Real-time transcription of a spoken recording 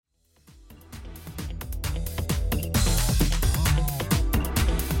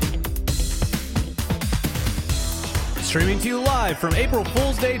Streaming to you live from April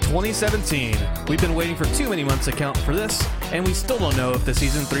Fool's Day 2017. We've been waiting for too many months to count for this, and we still don't know if the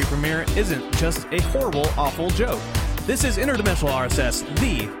Season 3 premiere isn't just a horrible, awful joke. This is Interdimensional RSS,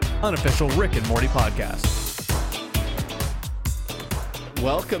 the unofficial Rick and Morty podcast.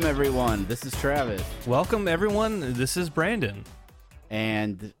 Welcome, everyone. This is Travis. Welcome, everyone. This is Brandon.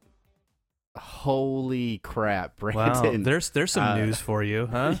 And holy crap, Brandon. Wow, there's some news for you,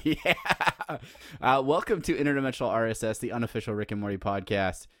 huh? Yeah. Welcome to Interdimensional RSS, the unofficial Rick and Morty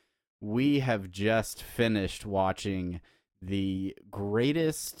podcast. We have just finished watching the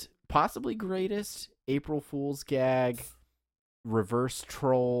greatest, possibly greatest, April Fool's gag, reverse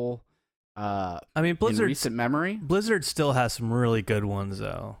troll, I mean, in recent memory. Blizzard still has some really good ones,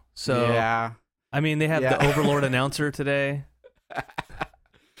 though. So, yeah. I mean, they have the Overlord announcer today.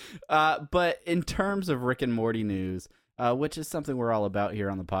 But in terms of Rick and Morty news, which is something we're all about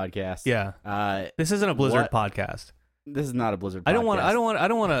here on the podcast. Yeah. This isn't a Blizzard podcast. This is not a Blizzard podcast. I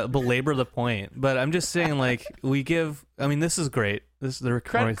don't want to belabor the point, but I'm just saying, like, we give. I mean, this is great. This is the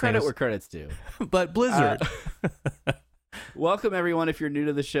Rick and Morty credit where credit's due. But Blizzard. Welcome, everyone. If you're new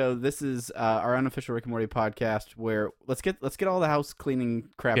to the show, this is our unofficial Rick and Morty podcast, where let's get all the house cleaning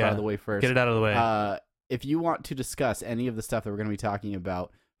crap out of the way first. Get it out of the way. If you want to discuss any of the stuff that we're going to be talking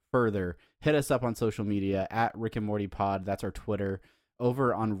about further, hit us up on social media at Rick and Morty Pod. That's our Twitter.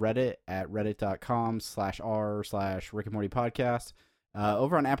 Over on Reddit at reddit.com/r/Rick and Morty Podcast.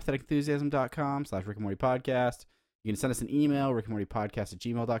 Over on apatheticenthusiasm.com/Rick and Morty Podcast. You can send us an email,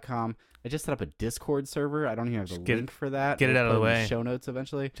 rickandmortypodcast@gmail.com. I just set up a Discord server. I don't even have the link for that. Get it out of the way. Show notes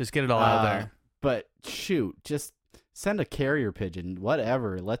eventually. Just get it all out there. But shoot, just send a carrier pigeon,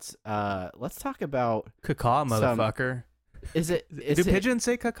 whatever. Let's talk about caca, motherfucker. Do pigeons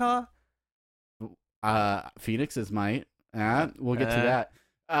say caca? Phoenixes might. We'll get to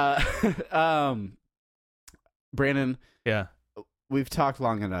that. Brandon. Yeah. We've talked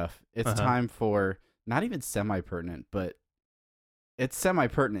long enough. It's time for not even semi-pertinent, but it's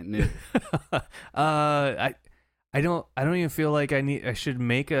semi-pertinent news. I don't even feel like I should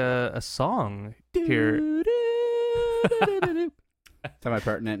make a song here.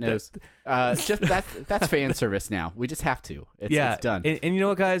 Semi-pertinent news. Just that's fan service now. We just have to. It's done. And you know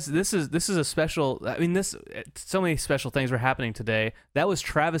what, guys? This is a special. I mean, so many special things were happening today. That was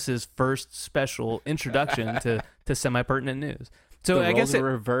Travis's first special introduction to semi-pertinent news. So the I guess roles are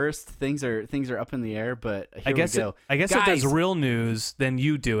reversed. Things are up in the air. But here I guess we go. I guess guys, if there's real news, then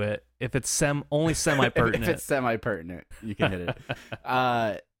you do it. If it's only semi-pertinent, if it's semi-pertinent, you can hit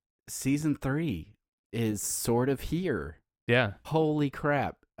it. Season 3 is sort of here. Yeah. Holy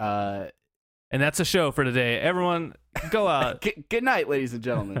crap. And that's a show for today. Everyone, go out. Good night, ladies and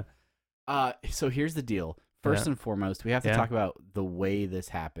gentlemen. So here's the deal. First and foremost, we have to talk about the way this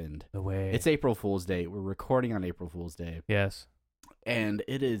happened. The way. It's April Fool's Day. We're recording on April Fool's Day. Yes. And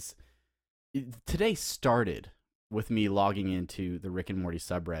today started with me logging into the Rick and Morty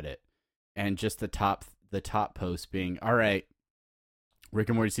subreddit and just the top post being, all right, Rick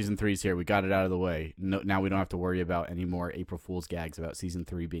and Morty Season 3 is here. We got it out of the way. No, now we don't have to worry about any more April Fool's gags about Season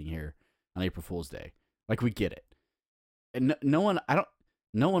 3 being here on April Fool's Day. Like, we get it. And no one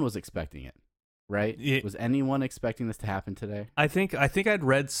was expecting it, right? Was anyone expecting this to happen today? I think I'd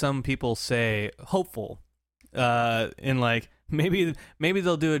read some people say hopeful, in like maybe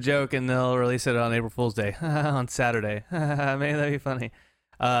they'll do a joke and they'll release it on April Fool's Day on Saturday. Maybe that'd be funny.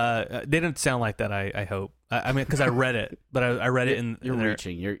 They didn't sound like that. I hope. I mean, because I read it, but I read it in. You're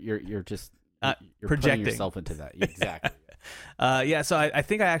reaching. You're just you're projecting putting yourself into that. Exactly. Yeah. So I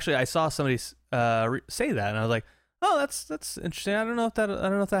think I saw somebody say that, and I was like, oh, that's interesting. I don't know if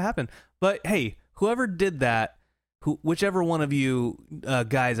that happened. But hey, whoever did that, whichever one of you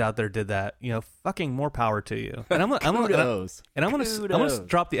guys out there did that, fucking more power to you. And I'm gonna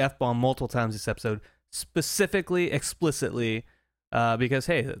drop the F-bomb multiple times this episode, specifically, explicitly. Because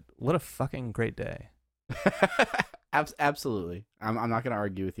hey, what a fucking great day! Absolutely, I'm not going to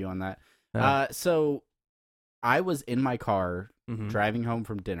argue with you on that. So I was in my car driving home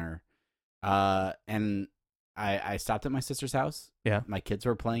from dinner, and I stopped at my sister's house. Yeah, my kids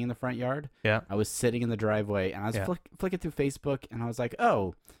were playing in the front yard. Yeah, I was sitting in the driveway, and I was flicking through Facebook, and I was like,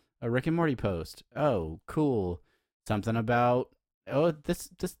 oh, a Rick and Morty post. Oh, cool. Something about this.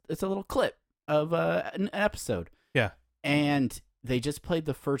 It's a little clip of an episode. Yeah, and they just played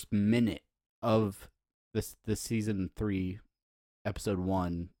the first minute of this Season 3, Episode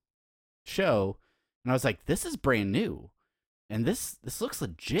 1 show, and I was like, this is brand new, and this looks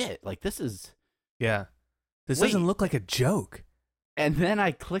legit. Like, this is... Yeah. This doesn't look like a joke. And then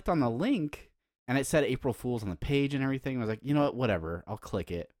I clicked on the link, and it said April Fool's on the page and everything. I was like, you know what, whatever, I'll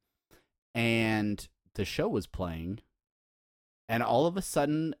click it. And the show was playing, and all of a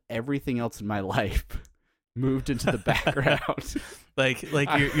sudden, everything else in my life moved into the background. like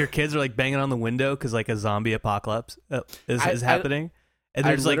your kids are like banging on the window because like a zombie apocalypse is happening, and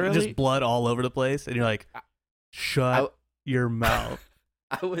there's like just blood all over the place, and you're like, shut your mouth.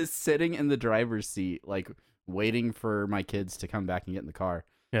 I was sitting in the driver's seat, like waiting for my kids to come back and get in the car.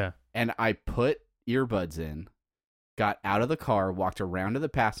 Yeah, and I put earbuds in, got out of the car, walked around to the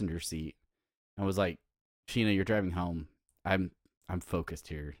passenger seat, and was like, Sheena, you're driving home. I'm focused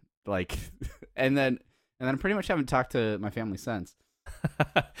here. Like, and then I pretty much haven't talked to my family since.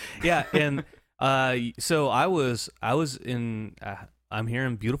 Yeah, and so I was in I'm here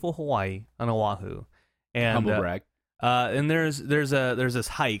in beautiful Hawaii on Oahu, and humble brag. And there's this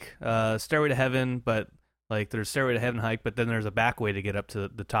hike, Stairway to Heaven, but like there's Stairway to Heaven hike, but then there's a back way to get up to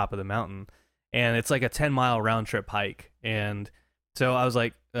the top of the mountain, and it's like a 10-mile round trip hike. And so I was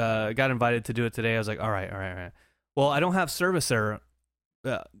like, got invited to do it today. I was like, all right. Well, I don't have service there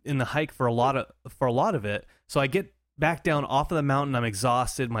in the hike for a lot of it, so I get back down off of the mountain. I'm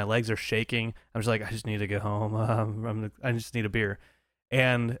exhausted. My legs are shaking. I'm just like, I just need to get home. I just need a beer.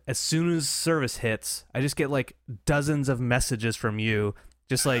 And as soon as service hits, I just get like dozens of messages from you,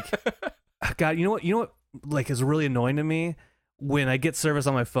 just like, God, you know what, like is really annoying to me when I get service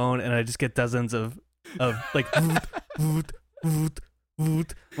on my phone and I just get dozens of like, voot, voot,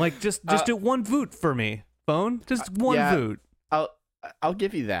 voot. Like just do one voot for me, phone, just one voot. I'll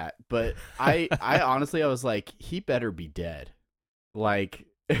give you that, but I honestly, I was like, he better be dead. Like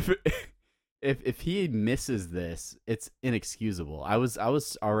if he misses this, it's inexcusable. I was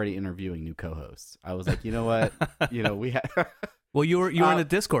already interviewing new co-hosts. I was like, you know what, we have. Well, you were in a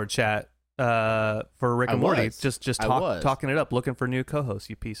Discord chat for Rick and Morty, just talking it up, looking for new co-hosts.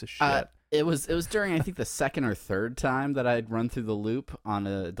 You piece of shit. It was during I think the second or third time that I'd run through the loop on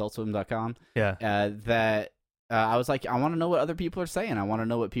AdultSwim.com. Yeah. That. I was like, I want to know what other people are saying. I want to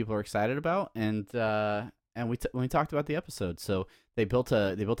know what people are excited about, and we talked about the episode. So they built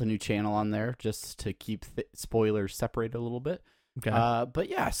a new channel on there just to keep spoilers separated a little bit. Okay. But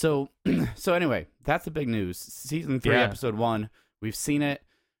yeah, so anyway, that's the big news. Season 3, episode 1. We've seen it.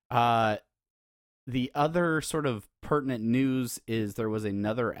 The other sort of pertinent news is there was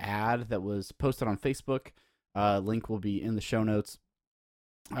another ad that was posted on Facebook. Link will be in the show notes.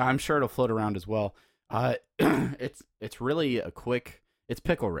 I'm sure it'll float around as well. It's really a quick. It's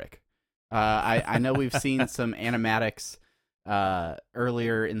Pickle Rick. I know we've seen some animatics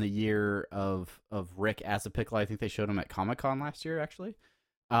earlier in the year of Rick as a pickle. I think they showed him at Comic-Con last year, actually.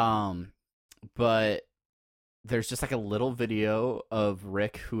 But there's just like a little video of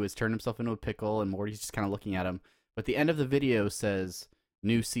Rick who has turned himself into a pickle, and Morty's just kind of looking at him. But the end of the video says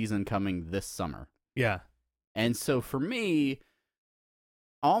new season coming this summer. Yeah. And so for me,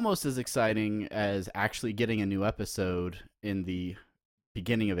 almost as exciting as actually getting a new episode in the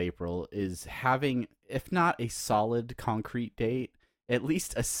beginning of April is having, if not a solid concrete date, at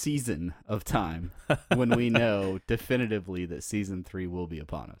least a season of time when we know definitively that season 3 will be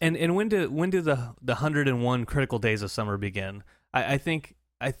upon us. And when do the 101 critical days of summer begin? I think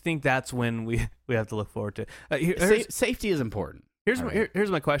that's when we have to look forward to. Safety is important. Here's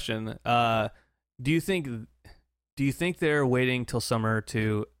my question. Do you think they're waiting till summer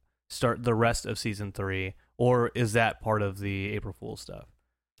to start the rest of season 3, or is that part of the April Fool's stuff?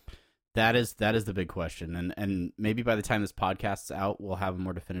 That is the big question, and maybe by the time this podcast's out, we'll have a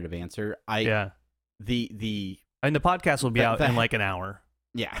more definitive answer. The podcast will be out in like an hour.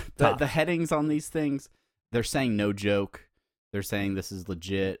 Yeah, the headings on these things, they're saying no joke. They're saying this is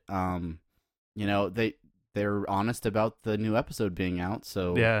legit. They're honest about the new episode being out,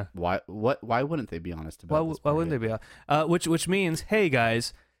 so yeah. Why wouldn't they be honest about this? Why wouldn't they be? Which means, hey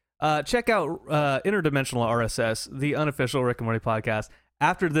guys, check out Interdimensional RSS, the unofficial Rick and Morty podcast,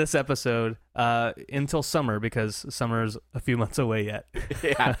 after this episode until summer, because summer's a few months away yet.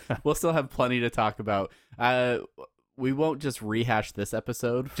 Yeah, we'll still have plenty to talk about. We won't just rehash this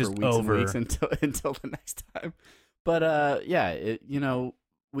episode for weeks and weeks until the next time. But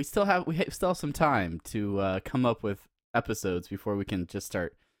we still have some time to come up with episodes before we can just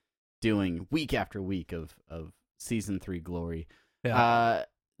start doing week after week of season 3 glory. Yeah.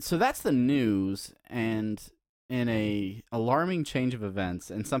 So that's the news, and in a alarming change of events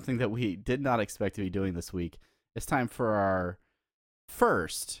and something that we did not expect to be doing this week, it's time for our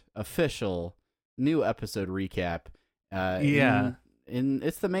first official new episode recap.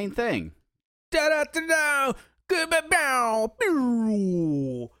 It's the main thing. Da-da-da-da!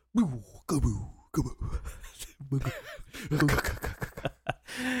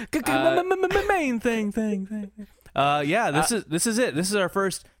 Main thing. This is it. This is our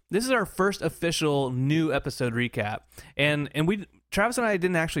first this is our first official new episode recap, and we Travis and I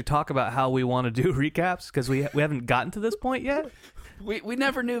didn't actually talk about how we want to do recaps because we haven't gotten to this point yet. We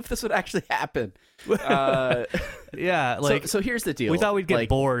never knew if this would actually happen. Yeah, like so here's the deal. we thought we'd get like,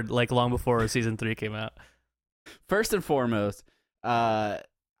 bored like long before season 3 came out. First and foremost, I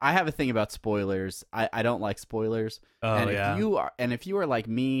have a thing about spoilers. I don't like spoilers. Oh, and yeah. if you are like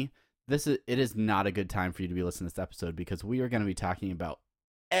me, it is not a good time for you to be listening to this episode because we are going to be talking about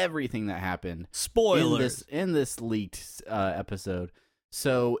everything that happened Spoilers in this leaked episode.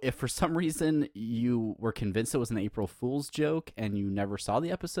 So if for some reason you were convinced it was an April Fool's joke and you never saw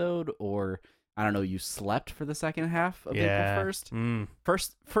the episode, or I don't know, you slept for the second half of April 1st.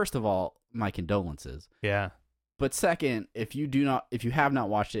 First of all, my condolences. Yeah. But second, if you have not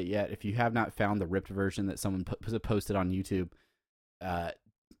watched it yet, if you have not found the ripped version that someone posted on YouTube,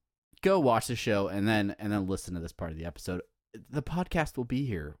 go watch the show and then listen to this part of the episode. The podcast will be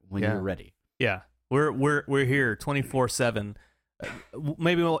here when you're ready. Yeah, we're here 24/7.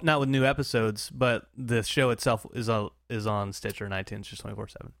 Maybe not with new episodes, but the show itself is on Stitcher and iTunes just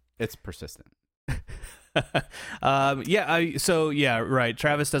 24/7. It's persistent. Right.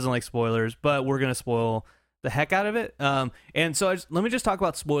 Travis doesn't like spoilers, but we're gonna spoil the heck out of it. And so let me just talk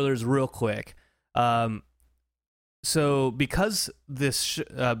about spoilers real quick. So because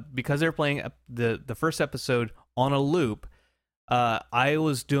because they're playing the first episode on a loop, I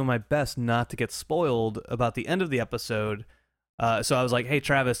was doing my best not to get spoiled about the end of the episode. So I was like, "Hey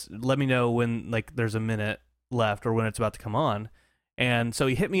Travis, let me know when like there's a minute left or when it's about to come on." And so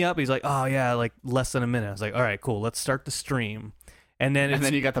he hit me up. He's like, "Oh yeah, like less than a minute." I was like, "All right, cool. Let's start the stream." And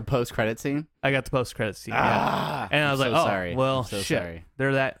then you got the post-credit scene? I got the post-credit scene. Yeah. And I was like, "Oh, sorry. well, so shit. Sorry.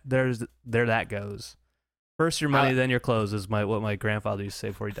 There that goes. First your money, then your clothes," is what my grandfather used to say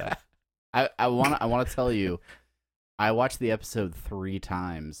before he died. I want to tell you, I watched the episode 3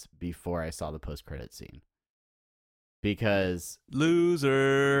 times before I saw the post-credit scene. Because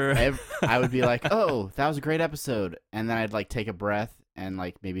loser, I would be like, "Oh, that was a great episode," and then I'd like take a breath and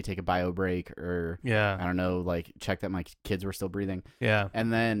like maybe take a bio break or I don't know, like check that my kids were still breathing. Yeah,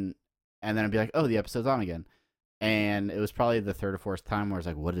 and then I'd be like, "Oh, the episode's on again," and it was probably the third or fourth time where I was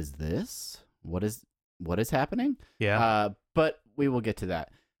like, "What is this? What is happening?" Yeah. But we will get to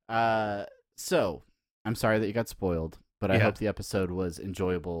that. So I'm sorry that you got spoiled. But I hope the episode was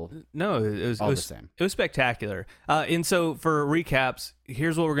enjoyable. No, it was the same. It was spectacular. And so for recaps,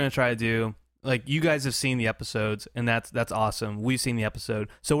 here's what we're going to try to do. Like, you guys have seen the episodes, and that's awesome. We've seen the episode.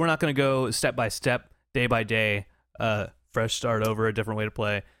 So we're not going to go step by step, day by day, fresh start over, a different way to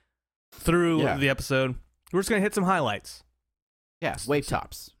play through the episode. We're just going to hit some highlights. Yeah, wave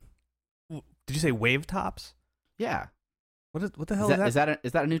tops. Did you say wave tops? Yeah. What the hell is that?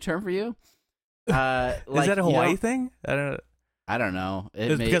 Is that a new term for you? Is that a Hawaii thing? I don't know.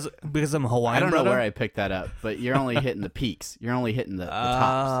 Because I'm Hawaiian. I don't brother? know where I picked that up, but you're only hitting the peaks. You're only hitting the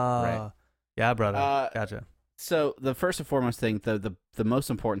tops, right? Yeah, brother. Gotcha. So the first and foremost thing, the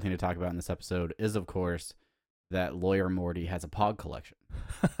most important thing to talk about in this episode is, of course, that Lawyer Morty has a Pog collection.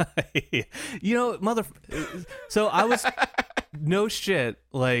 So I was no shit.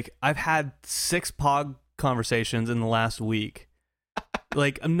 Like, I've had 6 Pog conversations in the last week.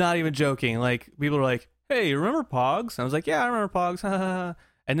 Like, I'm not even joking. Like, people are like, "Hey, remember Pogs?" And I was like, "Yeah, I remember Pogs."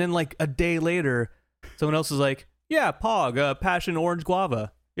 And then like a day later, someone else is like, "Yeah, Pog, passion orange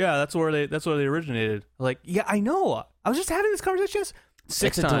guava. Yeah, that's where they originated." Like, yeah, I know. I was just having this conversation 6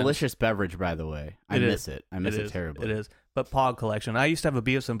 times. It's a delicious beverage, by the way. I miss it. I miss it terribly. It is. But Pog collection. I used to have a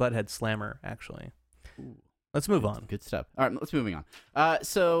Beavis and Butthead Slammer, actually. Ooh. Let's move on. Good stuff. All right, let's moving on.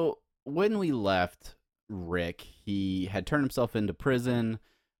 So when we left Rick, he had turned himself into prison.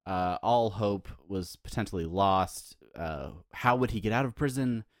 All hope was potentially lost. How would he get out of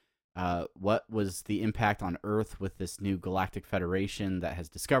prison? What was the impact on Earth with this new galactic federation that has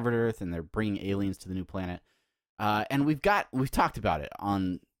discovered Earth, and they're bringing aliens to the new planet? And we've talked about it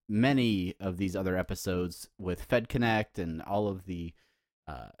on many of these other episodes with FedConnect and all of the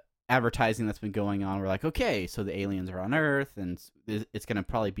advertising that's been going on. We're like, okay, so the aliens are on Earth, and it's going to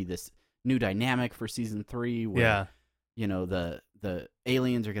probably be this new dynamic for season 3 where the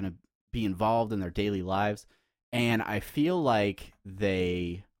aliens are going to be involved in their daily lives, and I feel like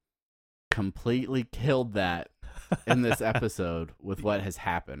they completely killed that in this episode with what has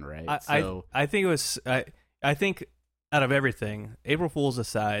happened, right? I think it was I think out of everything, April Fool's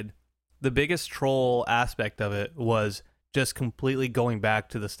aside, the biggest troll aspect of it was just completely going back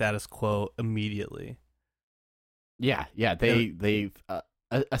to the status quo immediately. Yeah, they've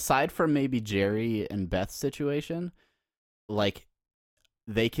aside from maybe Jerry and Beth's situation, like,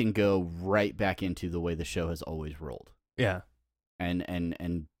 they can go right back into the way the show has always rolled. Yeah. And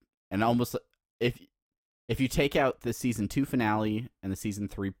and almost if you take out the season 2 finale and the season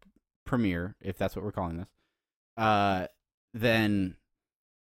 3 premiere, if that's what we're calling this, then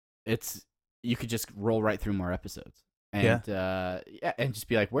you could just roll right through more episodes. And and just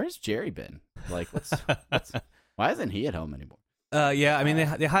be like, where's Jerry been? Like, why isn't he at home anymore? Yeah, I mean they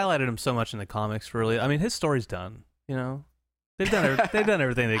highlighted him so much in the comics. Really, I mean his story's done. They've done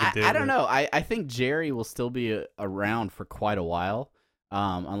everything they could do. I don't know. I think Jerry will still be around for quite a while,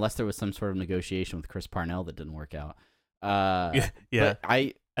 unless there was some sort of negotiation with Chris Parnell that didn't work out. Yeah. But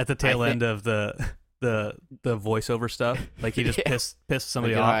at the tail end of the voiceover stuff, like he just pissed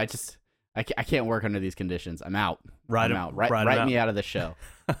somebody off. I can't work under these conditions. I'm out. Write me out of the show.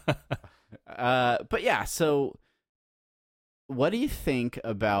 But yeah, so what do you think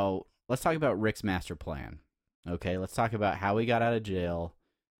about? Let's talk about Rick's master plan. Okay, let's talk about how he got out of jail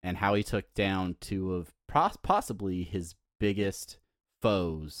and how he took down two of possibly his biggest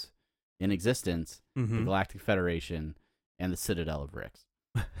foes in existence, the Galactic Federation and the Citadel of Ricks.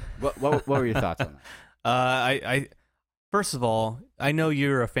 What were your thoughts on that? I first of all, I know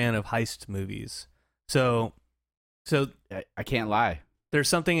you're a fan of heist movies, so I can't lie. There's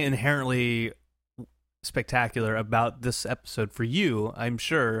something inherently spectacular about this episode for you, I'm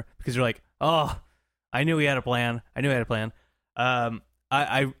sure, because you're like, oh, I knew he had a plan. I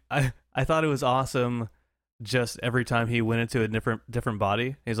thought it was awesome. Just every time he went into a different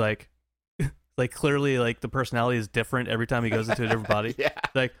body, he's like clearly like the personality is different every time he goes into a different body. Yeah.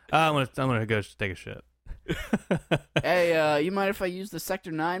 Like, I'm gonna go take a shit. Hey, you mind if I use the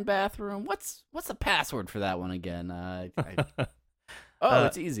Sector 9 bathroom? What's the password for that one again?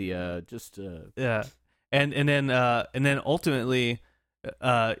 It's easy. Yeah. And then ultimately,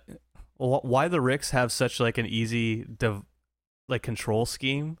 why the Ricks have such like an easy control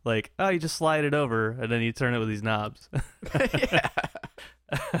scheme? Like, oh, you just slide it over and then you turn it with these knobs. Yeah.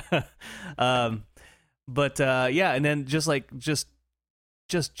 And then just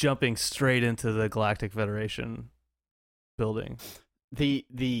jumping straight into the Galactic Federation building.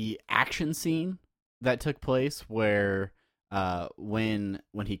 The action scene that took place where when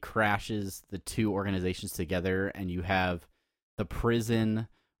he crashes the two organizations together and you have the prison,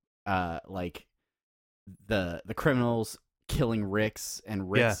 like the criminals killing Ricks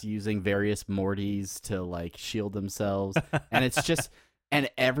and Ricks using various Mortys to like shield themselves, and it's just and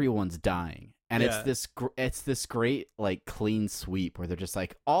everyone's dying, and it's this great like clean sweep where they're just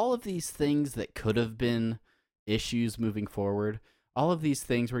like all of these things that could have been issues moving forward. All of these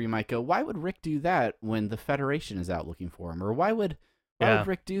things where you might go, why would Rick do that when the Federation is out looking for him? Or why would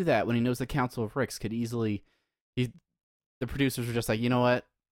Rick do that when he knows the Council of Ricks could easily... The producers were just like, you know what?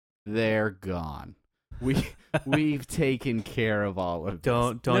 They're gone. We've taken care of all of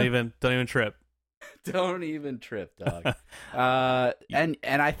this. Don't even trip. Don't even trip, dog. And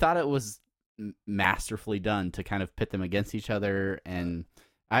I thought it was masterfully done to kind of pit them against each other, and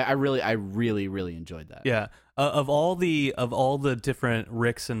I really enjoyed that. Yeah. Of all the different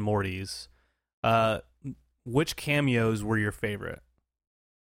Ricks and Mortys, which cameos were your favorite?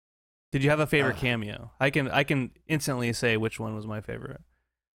 Did you have a favorite cameo? I can instantly say which one was my favorite.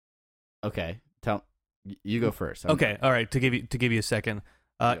 Okay, you go first. Okay, all right. To give you a second,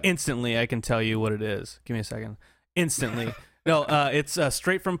 instantly I can tell you what it is. Give me a second. Instantly, no, it's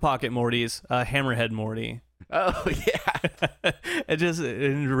straight from Pocket Morty's Hammerhead Morty. Oh yeah,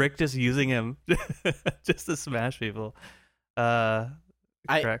 and Rick just using him just to smash people. Crack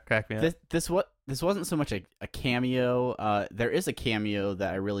me up. This wasn't so much a cameo. There is a cameo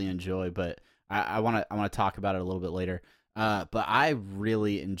that I really enjoy, but I want to talk about it a little bit later. But I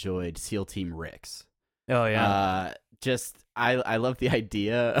really enjoyed SEAL Team Ricks. Oh yeah. I love the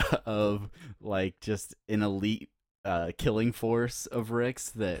idea of like just an elite killing force of Ricks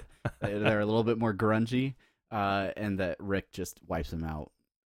that they're a little bit more grungy. And that Rick just wipes him out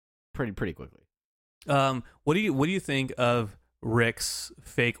pretty quickly. What do you think of Rick's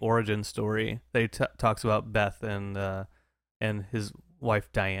fake origin story that he talks about Beth and his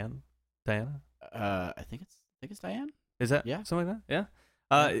wife Diana? I think it's Diane. Is that something like that? Yeah.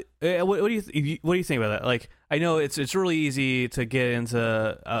 What do you think about that? Like, I know it's really easy to get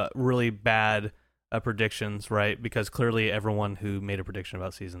into really bad predictions, right? Because clearly everyone who made a prediction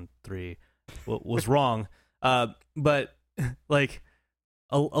about season 3 was wrong. But like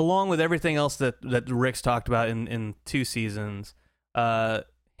along with everything else that Rick's talked about in 2 seasons,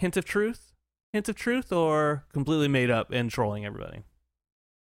 hint of truth, or completely made up and trolling everybody.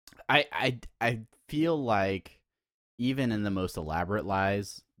 I feel like even in the most elaborate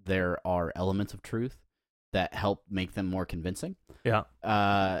lies, there are elements of truth that help make them more convincing. Yeah.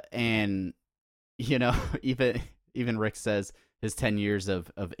 And you know, even Rick says, his 10 years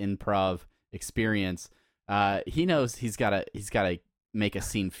of improv experience, he knows he's gotta make a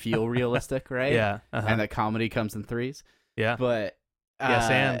scene feel realistic, right? Yeah. Uh-huh. And that comedy comes in threes. Yeah. But yes,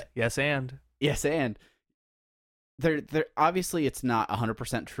 and there obviously it's not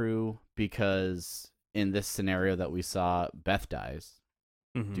 100% true, because in this scenario that we saw, Beth dies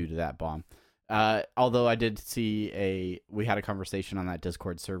due to that bomb. Although I did see we had a conversation on that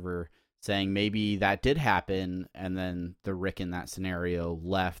Discord server saying maybe that did happen, and then the Rick in that scenario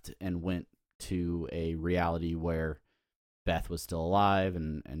left and went to a reality where Beth was still alive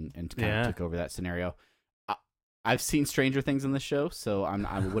and kind of took over that scenario. I've seen Stranger Things in the show, so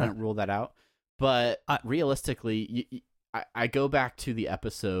I wouldn't rule that out. But realistically, I go back to the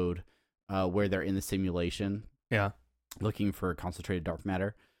episode where they're in the simulation, looking for concentrated dark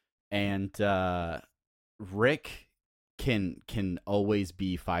matter, and Rick can always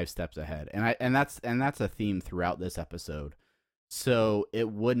be 5 steps ahead, and that's a theme throughout this episode. So it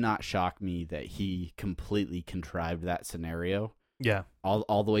would not shock me that he completely contrived that scenario. Yeah,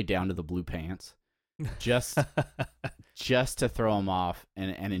 all the way down to the blue pants, just to throw him off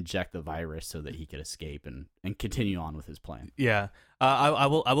and inject the virus so that he could escape and continue on with his plan. Yeah, I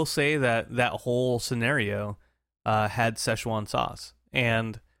will say that whole scenario had Szechuan sauce,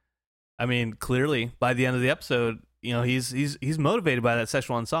 and I mean, clearly by the end of the episode, he's motivated by that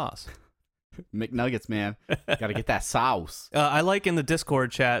Szechuan sauce. McNuggets, man, gotta get that sauce. I like in the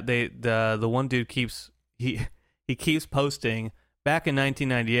Discord chat, the one dude keeps posting. Back in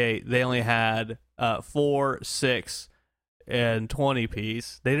 1998, they only had 4, 6, and 20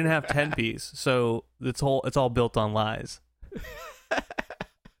 piece. They didn't have 10 piece, so it's all built on lies.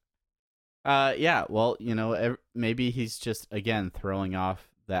 Yeah. Well, maybe he's just again throwing off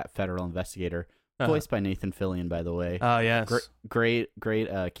that federal investigator, voiced by Nathan Fillion, by the way. Oh yes, great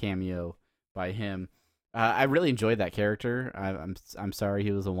cameo by him. I really enjoyed that character. I'm sorry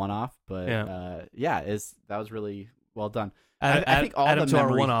he was a one-off, but that was really well done. I think all the to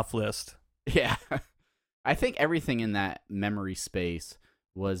our one-off list. Yeah, I think everything in that memory space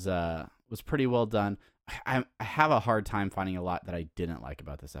was pretty well done. I have a hard time finding a lot that I didn't like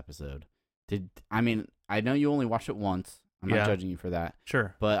about this episode. I know you only watched it once. I'm not judging you for that.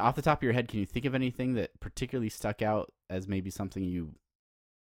 Sure. But off the top of your head, can you think of anything that particularly stuck out as maybe something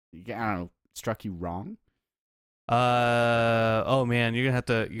I don't know, struck you wrong? Oh man, you're gonna have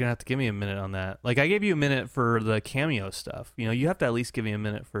to give me a minute on that. Like, I gave you a minute for the cameo stuff. You have to at least give me a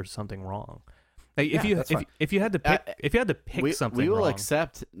minute for something wrong. Like, if you had to pick something, we will wrong,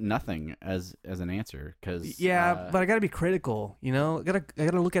 accept nothing as an answer, because but I gotta be critical. I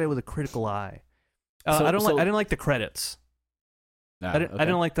gotta look at it with a critical eye. I didn't like the credits. I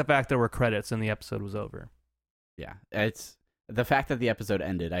didn't like the fact there were credits and the episode was over. Yeah, it's the fact that the episode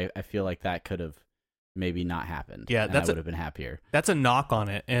ended. I feel like that could have maybe not happened. Yeah, I would have been happier. That's a knock on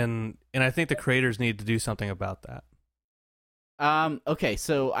it, and I think the creators need to do something about that. Okay,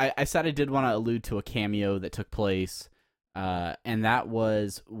 so I said I did want to allude to a cameo that took place, and that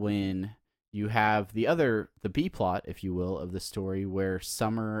was when you have the B plot, if you will, of the story, where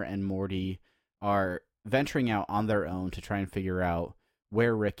Summer and Morty are venturing out on their own to try and figure out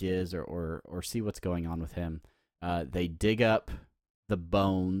where Rick is or see what's going on with him. They dig up the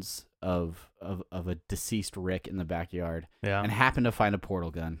bones of a deceased Rick in the backyard, and happen to find a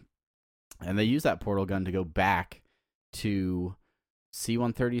portal gun. And they use that portal gun to go back to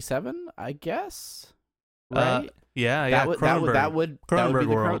C-137, I guess. Right? Cronenberg. That would Cronenberg be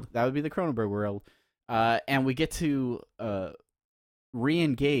the world. That would be the Cronenberg world. And we get to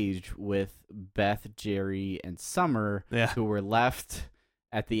re-engage with Beth, Jerry, and Summer, who were left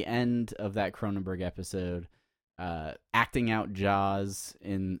at the end of that Cronenberg episode, acting out Jaws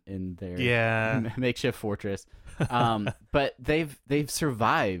in their makeshift fortress. But they've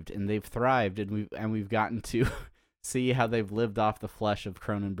survived and they've thrived, and we've gotten to see how they've lived off the flesh of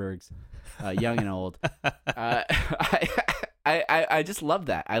Cronenberg's young and old. I just love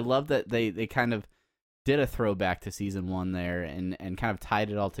that. I love that they kind of did a throwback to season 1 there and kind of tied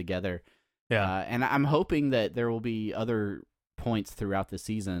it all together. Yeah. And I'm hoping that there will be other points throughout the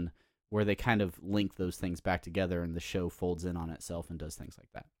season where they kind of link those things back together and the show folds in on itself and does things like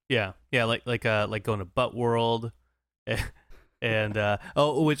that. Yeah. Yeah. Like going to Butt World. And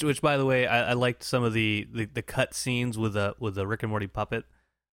which by the way, I liked some of the cut scenes with the Rick and Morty puppet.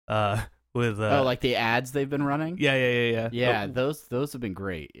 Like the ads they've been running? Yeah. Yeah, those have been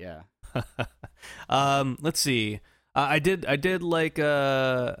great. Yeah. Let's see. I did like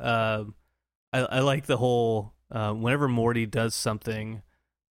I like the whole whenever Morty does something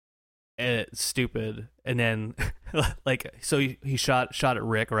stupid, and then like, so he shot at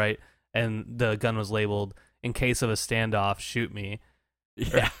Rick, right? And the gun was labeled in case of a standoff, shoot me.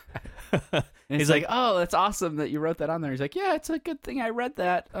 Yeah. And He's he's like, like, oh, that's awesome that you wrote that on there. He's like, yeah, it's a good thing I read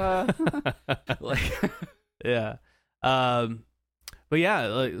that. Like, yeah. But yeah,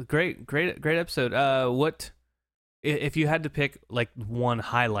 like, great episode. What if you had to pick like one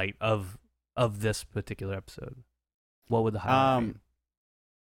highlight of this particular episode? What would the highlight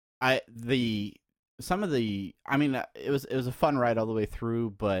be? It was a fun ride all the way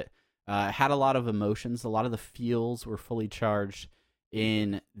through, but had a lot of emotions. A lot of the feels were fully charged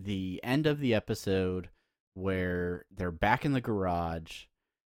in the end of the episode where they're back in the garage,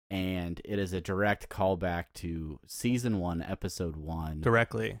 and it is a direct callback to season 1, episode 1.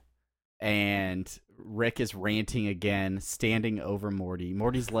 Directly. And Rick is ranting again, standing over Morty.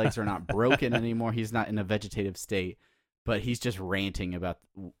 Morty's legs are not broken anymore. He's not in a vegetative state, but he's just ranting about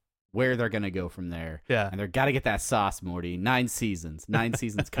where they're going to go from there. Yeah. And they're got to get that sauce, Morty. 9 seasons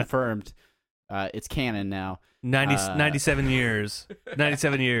confirmed. It's canon now. 97 years.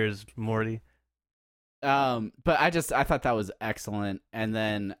 97 years, Morty. But I thought that was excellent. And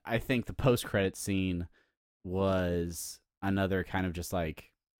then I think the post-credit scene was another kind of just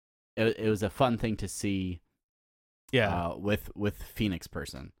like, it was a fun thing to see. Yeah. With Phoenix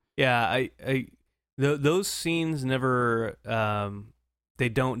Person. Yeah. Those scenes never, they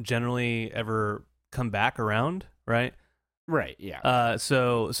don't generally ever come back around, right? Right. Yeah.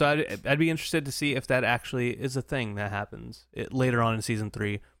 So I'd be interested to see if that actually is a thing that happens later on in season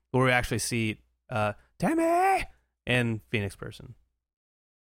 3, where we actually see Tammy and Phoenix Person.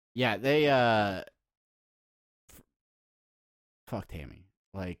 Yeah, they fuck Tammy.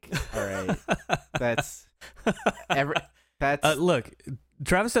 Like, all right, that's look.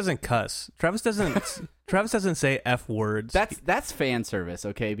 Travis doesn't cuss. Travis doesn't say F words. That's fan service,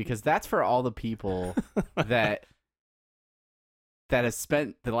 okay? Because that's for all the people that has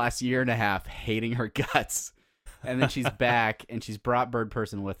spent the last year and a half hating her guts, and then she's back and she's brought Bird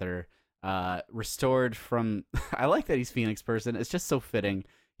Person with her, restored from. I like that he's Phoenix Person. It's just so fitting.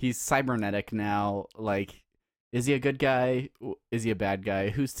 He's cybernetic now. Like, is he a good guy? Is he a bad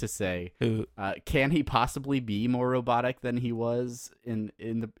guy? Who's to say? Can he possibly be more robotic than he was in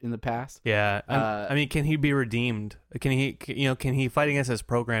the past? Yeah, I mean, can he be redeemed? Can he fight against his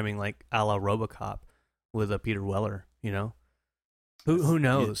programming like a la RoboCop with a Peter Weller? You know, who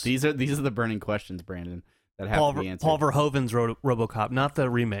knows? These are the burning questions, Brandon, that have to be answered. Paul Verhoeven's RoboCop, not the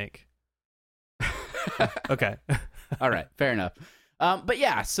remake. Okay, all right, fair enough. But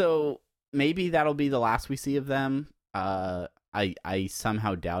yeah, so maybe that'll be the last we see of them. I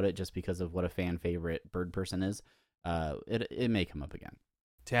somehow doubt it, just because of what a fan favorite Bird Person is. It may come up again.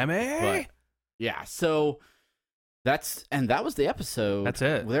 Tammy. But, yeah. So that was the episode. That's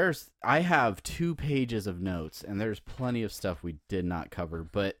it. I have 2 pages of notes, and there's plenty of stuff we did not cover.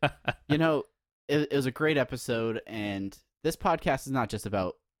 But it was a great episode, and this podcast is not just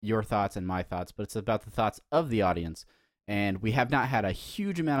about your thoughts and my thoughts, but it's about the thoughts of the audience. And we have not had a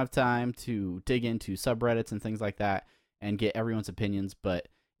huge amount of time to dig into subreddits and things like that and get everyone's opinions. But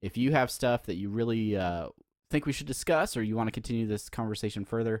if you have stuff that you really think we should discuss, or you want to continue this conversation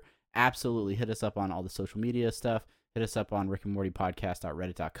further, absolutely hit us up on all the social media stuff. Hit us up on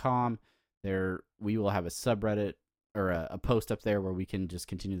rickandmortypodcast.reddit.com. There, we will have a subreddit or a post up there where we can just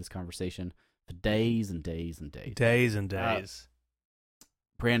continue this conversation for days and days and days. Days and days.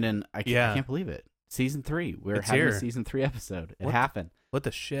 Brandon, I can't believe it. Season 3. We're having a season 3 episode. It happened. What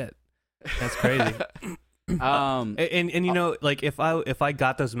the shit? That's crazy. And you know, like if I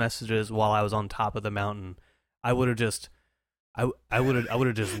got those messages while I was on top of the mountain, I would have just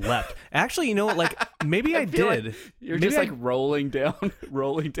leapt. Actually, you know what? Like maybe I did. Like you're maybe just like rolling down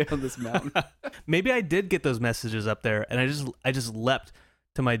this mountain. Maybe I did get those messages up there, and I just leapt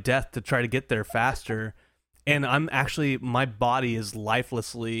to my death to try to get there faster. And my body is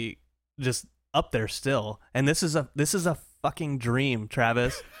lifelessly just up there still, and this is a fucking dream,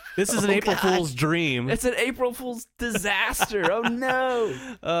 Travis. This is an April Fool's dream. It's an April Fool's disaster. Oh no.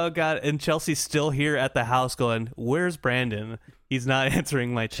 Oh god. And Chelsea's still here at the house going, where's Brandon? He's not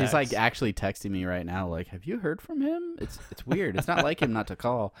answering my text. She's like actually texting me right now, like, have you heard from him? It's weird. It's not like him not to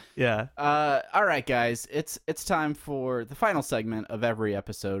call. Yeah. All right, guys. It's time for the final segment of every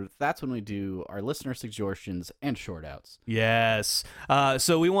episode. That's when we do our listener suggestions and short outs. Yes.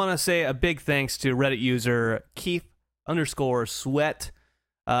 So we want to say a big thanks to Reddit user Keith_Sweat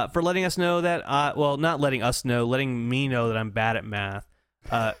for letting us know that, not letting us know, letting me know that I'm bad at math.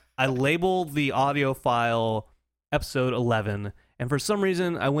 I labeled the audio file episode 11, and for some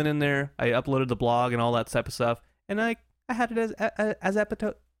reason I went in there, I uploaded the blog and all that type of stuff, and I had it as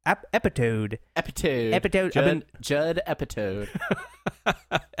Epitode. Judd Epitode.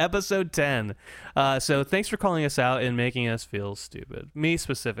 Episode 10. So thanks for calling us out and making us feel stupid. Me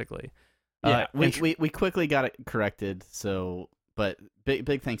specifically. Yeah, we quickly got it corrected. So, but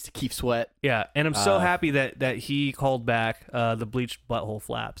big thanks to Keith Sweat. Yeah, and I'm so happy that he called back the bleached butthole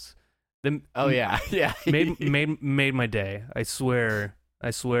flaps. Yeah. made my day. I swear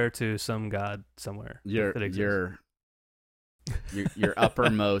to some god somewhere. Your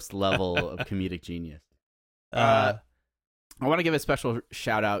uppermost level of comedic genius. I want to give a special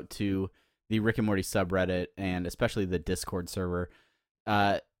shout out to the Rick and Morty subreddit and especially the Discord server.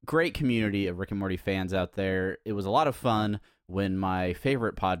 Great community of Rick and Morty fans out there. It was a lot of fun when my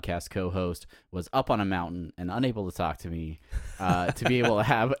favorite podcast co-host was up on a mountain and unable to talk to me, to be able to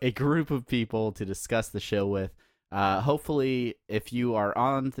have a group of people to discuss the show with. Hopefully, if you are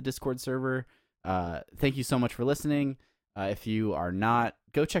on the Discord server, thank you so much for listening. If you are not,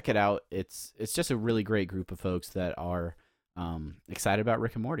 go check it out. It's just a really great group of folks that are excited about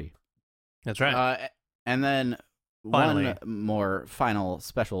Rick and Morty. That's right. And then Finally. one more final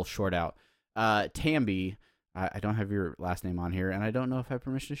special short out. Tambi, I don't have your last name on here, and I don't know if I have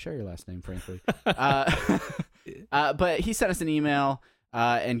permission to share your last name, frankly. But he sent us an email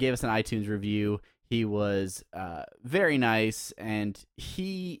and gave us an iTunes review. He was very nice, and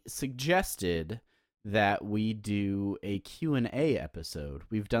he suggested that we do a Q&A episode.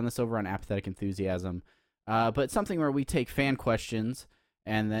 We've done this over on Apathetic Enthusiasm, but something where we take fan questions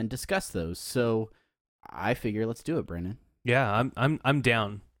and then discuss those. So I figure let's do it, Brandon. Yeah, I'm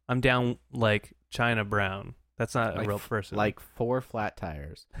down. I'm down like China Brown. That's not a real person. Like 4 flat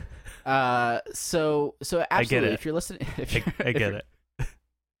tires. So absolutely. I get it. If you're listening, I get it.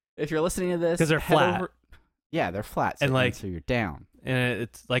 If you're listening to this, because they're flat. Yeah, they're flat. So, and like, so you're down. And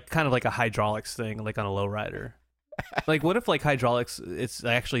it's like kind of like a hydraulics thing, like on a lowrider. Like, what if like hydraulics? It's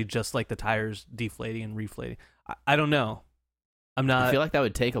actually just like the tires deflating and reflating. I don't know. I feel like that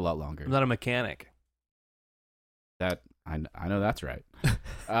would take a lot longer. I'm not a mechanic. That I know that's right.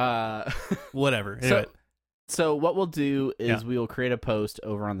 Whatever. Anyway. So what we'll do is we will create a post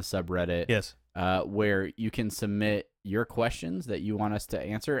over on the subreddit. Yes. Where you can submit your questions that you want us to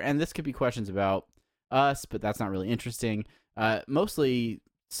answer, and this could be questions about us, but that's not really interesting. Mostly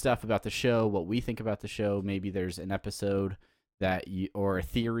stuff about the show, what we think about the show. Maybe there's an episode that or a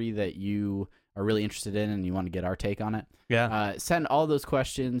theory that you are really interested in and you want to get our take on it. Yeah. Send all those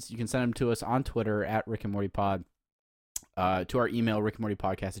questions. You can send them to us on Twitter at Rick and Morty Pod, to our email,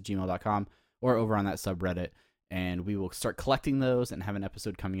 rickandmortypodcast@gmail.com, or over on that subreddit. And we will start collecting those and have an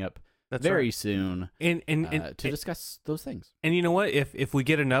episode coming up very soon to discuss those things. And you know what? If we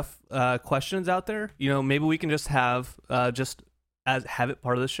get enough questions out there, maybe we can just have have it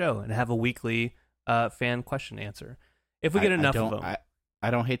part of the show and have a weekly fan question answer. If we get enough of them. I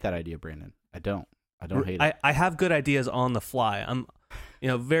don't hate that idea, Brandon. I don't hate it. I have good ideas on the fly. I'm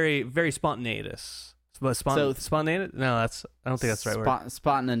very, very spontaneous. Spontaneous? No, I don't think that's the right word.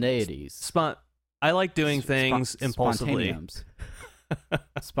 Spontaneities. I like doing things impulsively.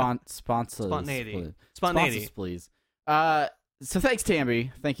 Spontaneity. Please. So thanks,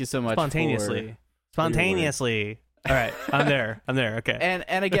 Tambi. Thank you so much. Spontaneously. All right, I'm there. Okay.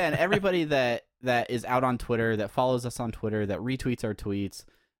 And again, everybody that is out on Twitter, that follows us on Twitter, that retweets our tweets,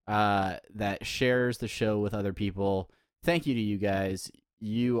 that shares the show with other people. Thank you to you guys.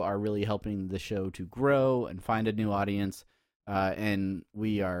 You are really helping the show to grow and find a new audience. And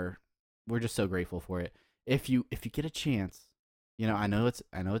we're just so grateful for it. If you get a chance, I know it's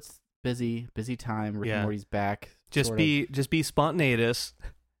busy time. Rick and Morty's back. Just be spontaneous.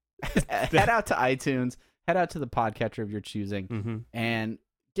 Head out to iTunes. Head out to the podcatcher of your choosing, and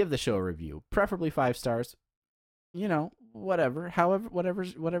give the show a review. Preferably 5 stars. Whatever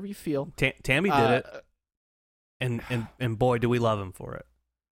you feel. Tambi did it, and boy, do we love him for it.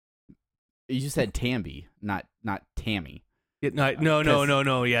 You said Tambi, not Tammy.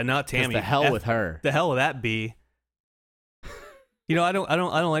 No. Yeah, not Tammy. The hell with her. The hell with that bee. I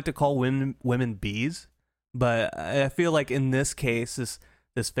don't like to call women bees, but I feel like in this case,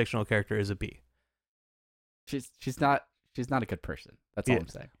 this fictional character is a bee. She's not a good person. That's all I'm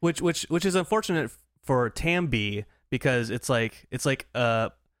saying. Which is unfortunate for Tambi, because it's like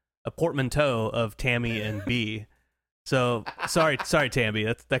a portmanteau of Tammy and bee. So sorry, Tambi.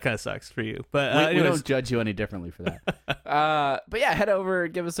 That kind of sucks for you. But we don't judge you any differently for that. But yeah, head over,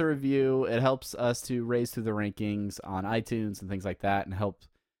 give us a review. It helps us to raise through the rankings on iTunes and things like that, and help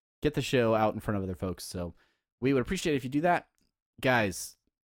get the show out in front of other folks. So we would appreciate it if you do that, guys.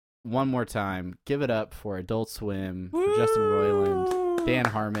 One more time, give it up for Adult Swim, for Justin Roiland, Dan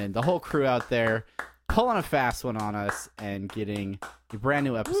Harmon, the whole crew out there. pulling a fast one on us and getting a brand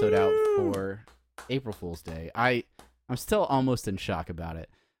new episode out for April Fool's Day. I'm still almost in shock about it,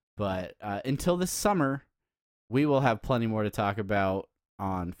 but until this summer, we will have plenty more to talk about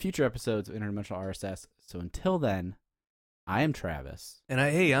on future episodes of Interdimensional RSS. So until then, I am Travis. And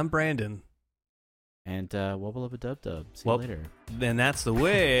I'm Brandon. And wubble of a dub. See you later. Then that's the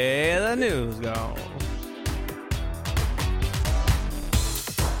way the news goes.